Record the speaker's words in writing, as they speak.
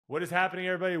What is happening,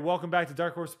 everybody? Welcome back to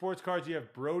Darkhorse Sports Cards. You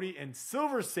have Brody and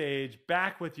Silver Sage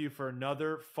back with you for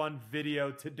another fun video.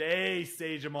 Today,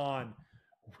 Sagemon,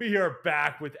 we are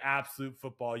back with absolute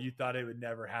football. You thought it would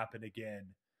never happen again.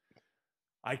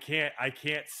 I can't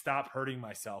stop hurting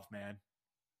myself, man.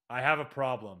 I have a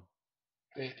problem.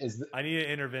 I need an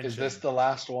intervention. Is this the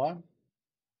last one?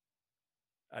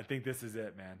 I think this is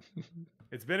it, man.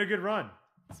 It's been a good run.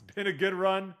 It's been a good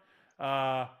run.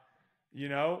 You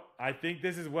know, I think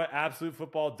this is what absolute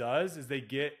football does is they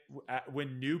get,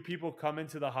 when new people come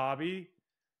into the hobby,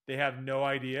 they have no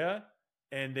idea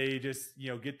and they just,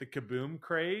 get the kaboom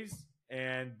craze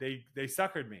and they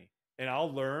suckered me, and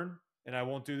I'll learn and I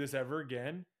won't do this ever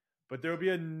again, but there will be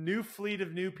a new fleet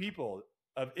of new people,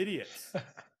 of idiots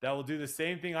that will do the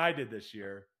same thing I did this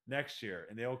year, next year,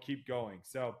 and they'll keep going.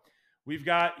 So we've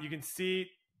got, you can see,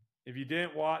 if you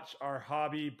didn't watch our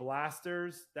hobby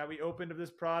blasters that we opened of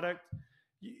this product,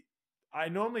 I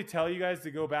normally tell you guys to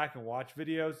go back and watch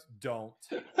videos. Don't.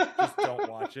 Just don't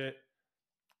watch it.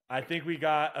 I think we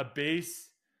got a base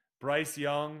Bryce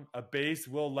Young, a base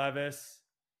Will Levis,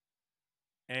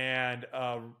 and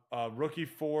a rookie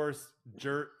force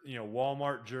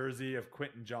Walmart jersey of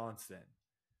Quentin Johnston,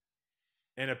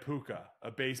 and a Puka, a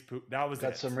base Puka. That was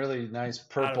got it. Some really nice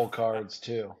purple cards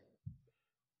too.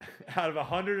 Out of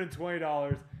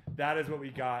 $120, that is what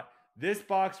we got. This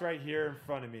box right here in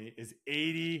front of me is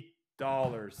 $80,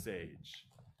 Sage.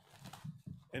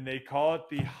 And they call it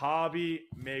the Hobby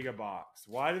Mega Box.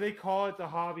 Why do they call it the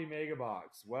Hobby Mega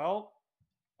Box? Well,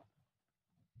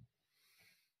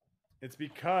 it's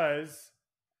because,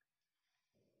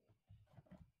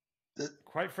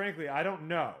 quite frankly, I don't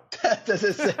know. Does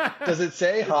it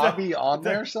say Hobby on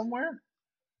there somewhere?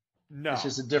 No. It's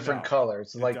just a different color.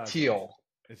 It's like teal.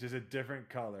 It's just a different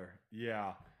color.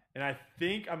 Yeah. And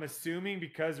I'm assuming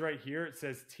because right here it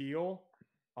says teal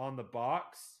on the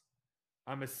box,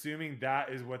 I'm assuming that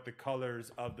is what the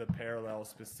colors of the parallel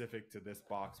specific to this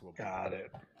box will be. Got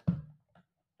it.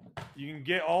 You can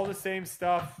get all the same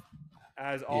stuff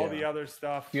as all the other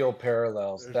stuff. Teal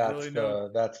parallels. There's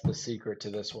That's the secret to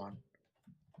this one.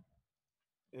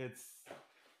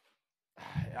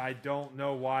 I don't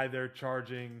know why they're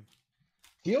charging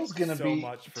Teal's gonna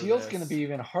be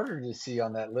even harder to see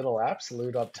on that little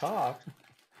absolute up top.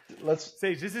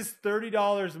 Sage, this is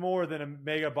 $30 more than a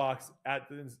mega box. At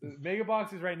the mega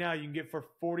boxes right now, you can get for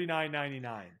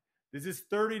 $49.99. This is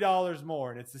 $30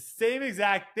 more, and it's the same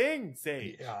exact thing,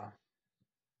 Sage. Yeah.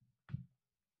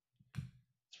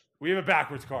 We have a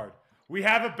backwards card. We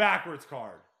haven't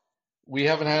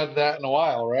had that in a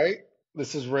while, right?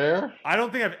 This is rare. I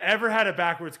don't think I've ever had a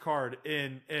backwards card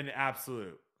in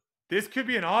absolute. This could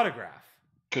be an autograph.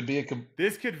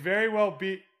 This could very well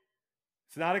be.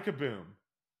 It's not a kaboom.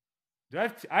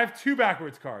 I have two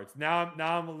backwards cards. Now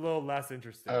I'm a little less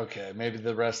interested. Okay, maybe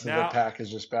the rest of the pack is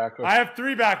just backwards. I have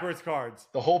three backwards cards.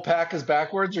 The whole pack is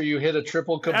backwards, or you hit a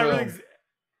triple kaboom?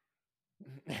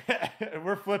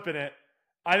 We're flipping it.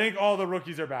 I think all the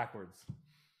rookies are backwards.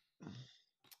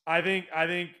 I think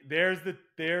there's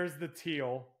the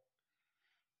teal.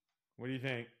 What do you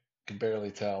think? Can barely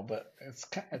tell, but it's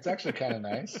actually kind of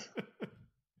nice.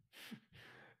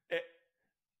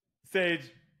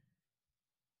 Sage.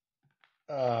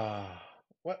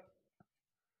 What?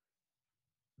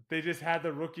 They just had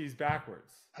the rookies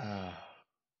backwards.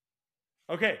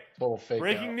 Okay. Total fake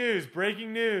Breaking news.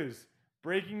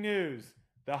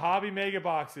 The Hobby Mega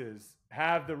Boxes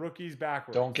have the rookies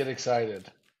backwards. Don't get excited.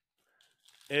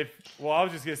 I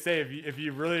was just gonna say, if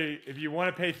you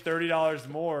want to pay $30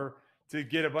 more to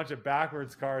get a bunch of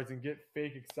backwards cards and get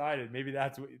fake excited, maybe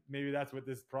that's what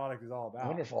this product is all about. I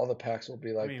wonder if all the packs will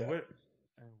be like that.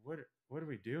 What are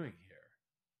we doing here?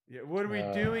 Yeah, what are we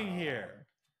doing here?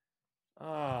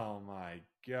 Oh my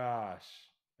gosh!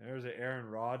 There's an Aaron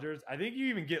Rodgers. I think you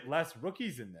even get less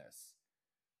rookies in this.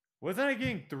 Wasn't I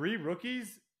getting 3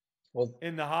 rookies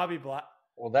in the Hobby Black?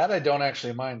 Well, that I don't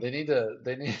actually mind. They need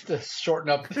to shorten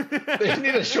up. They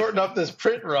need to shorten up this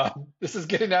print run. This is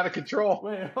getting out of control.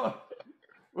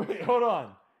 Wait, hold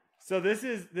on. So this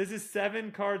is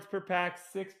 7 cards per pack,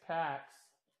 6 packs,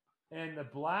 and the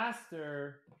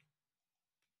blaster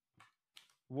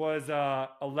was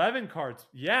 11 cards.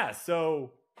 Yeah,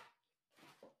 so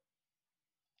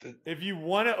if you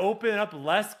want to open up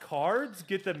less cards,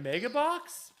 get the Mega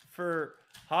Box for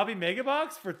Hobby Mega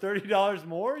Box for $30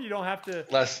 more. You don't have to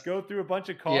go through a bunch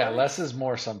of cards. Yeah, less is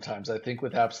more sometimes. I think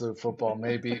with absolute football,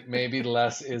 maybe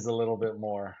less is a little bit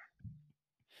more.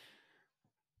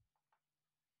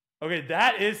 Okay,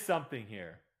 that is something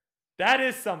here. That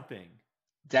is something.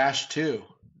 -2.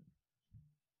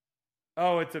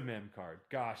 Oh, it's a mem card.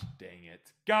 Gosh dang it.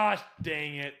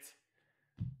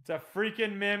 It's a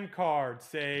freaking mem card,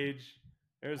 Sage.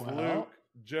 There's Luke,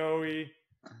 Joey.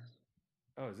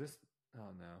 Oh, is this?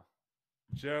 Oh no,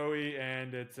 Joey,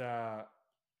 and it's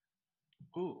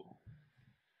Ooh,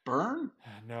 burn?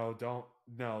 No, don't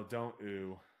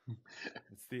ooh.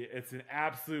 It's an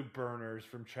absolute burners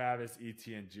from Travis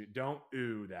Etienne. Don't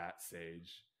ooh that,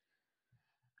 Sage.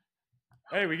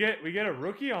 Hey, we get a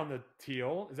rookie on the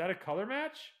teal. Is that a color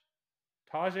match?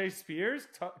 Tajay Spears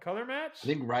color match? I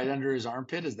think right under his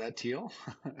armpit is that teal.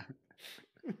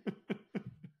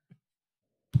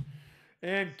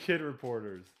 And kid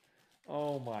reporters.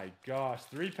 Oh my gosh,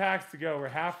 3 packs to go. We're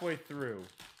halfway through.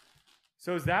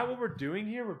 So is that what we're doing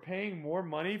here? We're paying more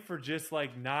money for just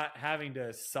like not having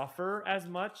to suffer as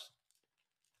much?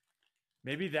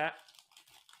 Maybe that.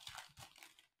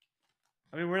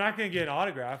 I mean, we're not going to get an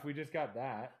autograph. We just got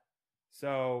that.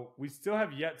 So we still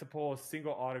have yet to pull a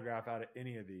single autograph out of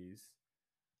any of these.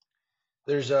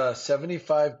 There's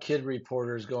 75 kid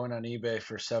reporters going on eBay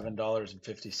for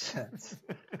 $7.50.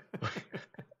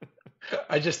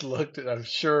 I just looked and I'm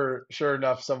sure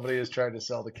enough somebody is trying to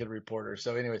sell the kid reporter.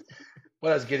 So anyways,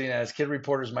 what I was getting at is kid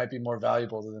reporters might be more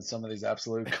valuable than some of these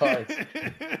absolute cards.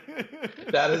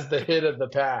 That is the hit of the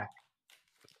pack.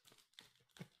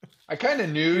 I kind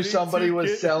of knew somebody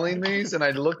was selling these, and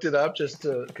I looked it up just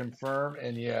to confirm,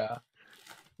 and yeah,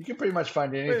 you can pretty much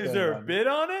find anything. Wait, is there a bid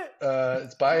on it?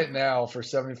 It's buy it now for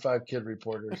 75 kid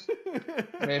reporters.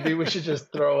 Maybe we should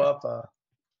just throw up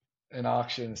an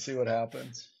auction and see what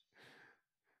happens.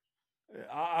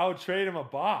 I'll trade him a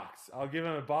box. I'll give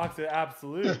him a box of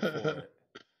Absolute for it.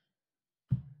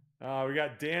 We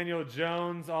got Daniel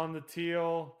Jones on the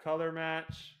teal color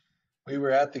match. We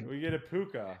get a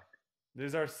Puka. This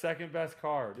is our second best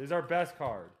card. This is our best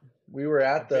card. We were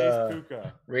at the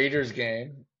Raiders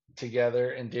game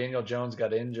together, and Daniel Jones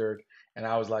got injured, and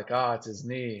I was like, it's his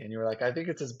knee. And you were like, I think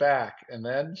it's his back. And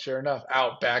then, sure enough,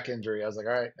 back injury. I was like,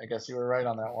 all right, I guess you were right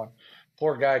on that one.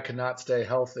 Poor guy could not stay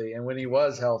healthy. And when he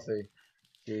was healthy,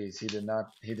 geez, he did not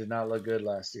look good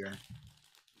last year.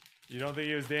 You don't think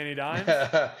he was Danny Dimes?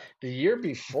 The year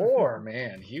before,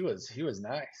 man, he was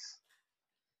nice.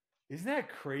 Isn't that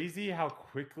crazy how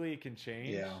quickly it can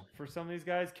change for some of these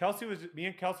guys? Me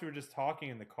and Kelsey were just talking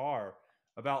in the car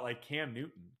about like Cam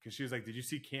Newton, because she was like, did you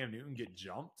see Cam Newton get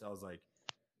jumped? I was like,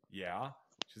 yeah.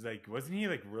 She's like, wasn't he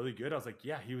like really good? I was like,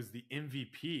 yeah, he was the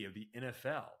MVP of the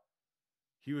NFL.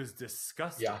 He was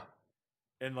disgusting. Yeah.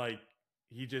 And like,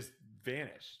 he just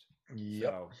vanished.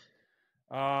 Yep. So,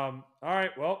 all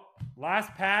right. Well,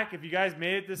 last pack. If you guys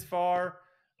made it this far,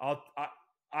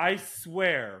 I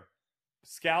swear,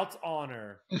 Scout's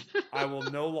honor, I will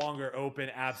no longer open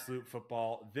Absolute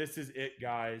Football. This is it,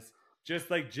 guys. Just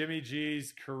like Jimmy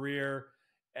G's career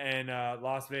and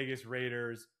Las Vegas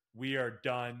Raiders, we are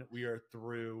done. We are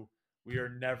through. We are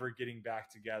never getting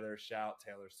back together. Shout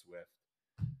Taylor Swift.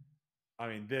 I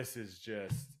mean, this is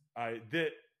just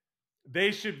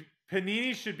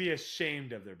Panini should be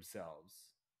ashamed of themselves.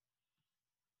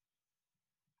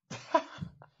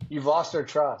 You've lost our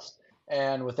trust.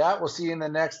 And with that, we'll see you in the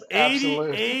next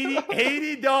Absolute.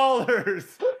 $80.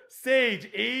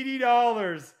 Sage,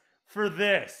 $80 for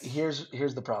this. Here's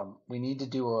the problem. We need to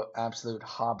do an Absolute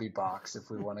hobby box if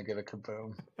we want to get a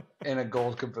Kaboom and a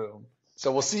gold Kaboom.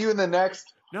 So we'll see you in the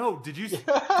next. No, did you see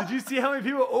how many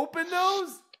people opened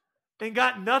those and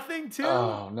got nothing too?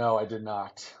 Oh, no, I did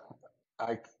not.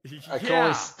 I can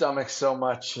only stomach so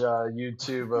much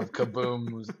YouTube of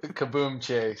Kaboom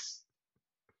chase.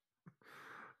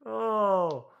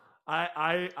 Oh,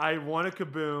 I want a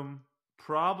Kaboom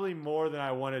probably more than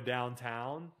I want a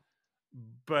downtown,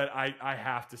 but I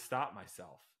have to stop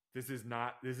myself. This is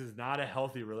not a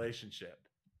healthy relationship.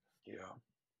 Yeah.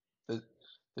 The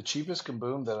cheapest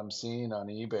Kaboom that I'm seeing on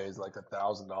eBay is like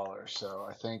 $1,000. So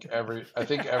I think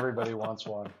everybody wants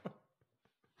one.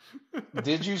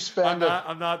 Did you spend?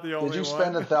 I'm not the only one. Did you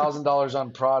spend $1,000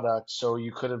 on product so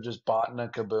you could have just bought a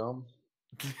Kaboom?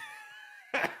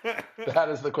 That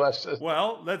is the question.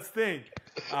 Well, let's think.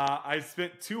 I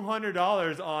spent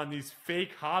 $200 on these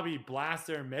fake hobby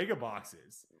blaster and mega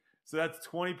boxes. So that's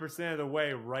 20% of the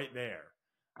way right there.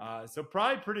 So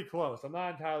probably pretty close. I'm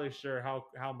not entirely sure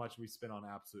how much we spent on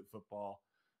Absolute Football.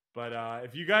 But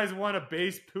if you guys want a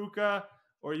base Puka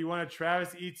or you want a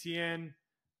Travis Etienne,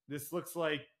 this looks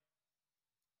like,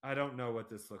 I don't know what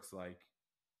this looks like.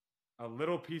 A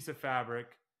little piece of fabric.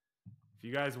 If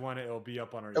you guys want it, it'll be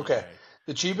up on our eBay.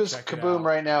 The cheapest Kaboom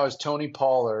right now is Tony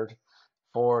Pollard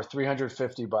for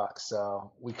 $350.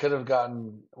 So we could have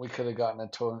gotten a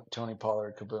Tony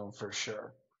Pollard Kaboom for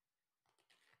sure.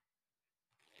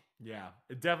 Yeah,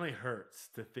 it definitely hurts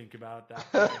to think about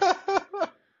that.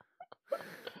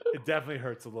 it definitely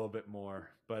hurts a little bit more.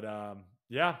 But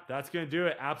yeah, that's going to do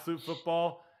it. Absolute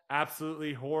football,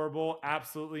 absolutely horrible,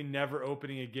 absolutely never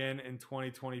opening again in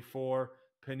 2024.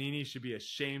 Panini should be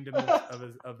ashamed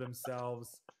of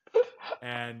themselves.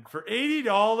 And for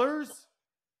 $80,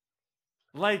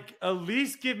 like, at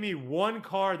least give me one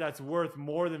card that's worth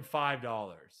more than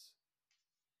 $5.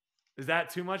 Is that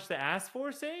too much to ask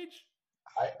for, Sage?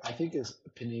 I think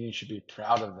Panini should be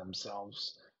proud of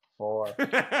themselves for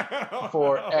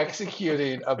no.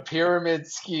 executing a pyramid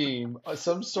scheme,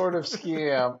 some sort of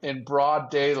scam in broad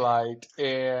daylight,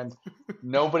 and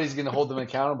nobody's going to hold them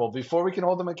accountable. Before we can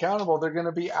hold them accountable, they're going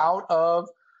to be out of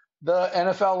the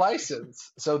NFL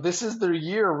license. So this is their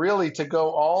year really to go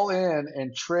all in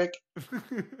and trick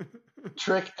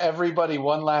everybody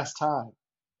one last time.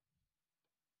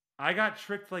 I got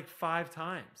tricked like 5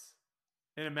 times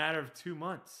in a matter of 2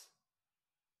 months.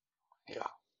 Yeah.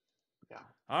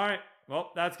 All right.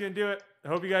 Well, that's going to do it. I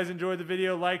hope you guys enjoyed the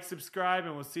video. Like, subscribe,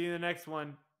 and we'll see you in the next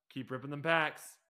one. Keep ripping them packs.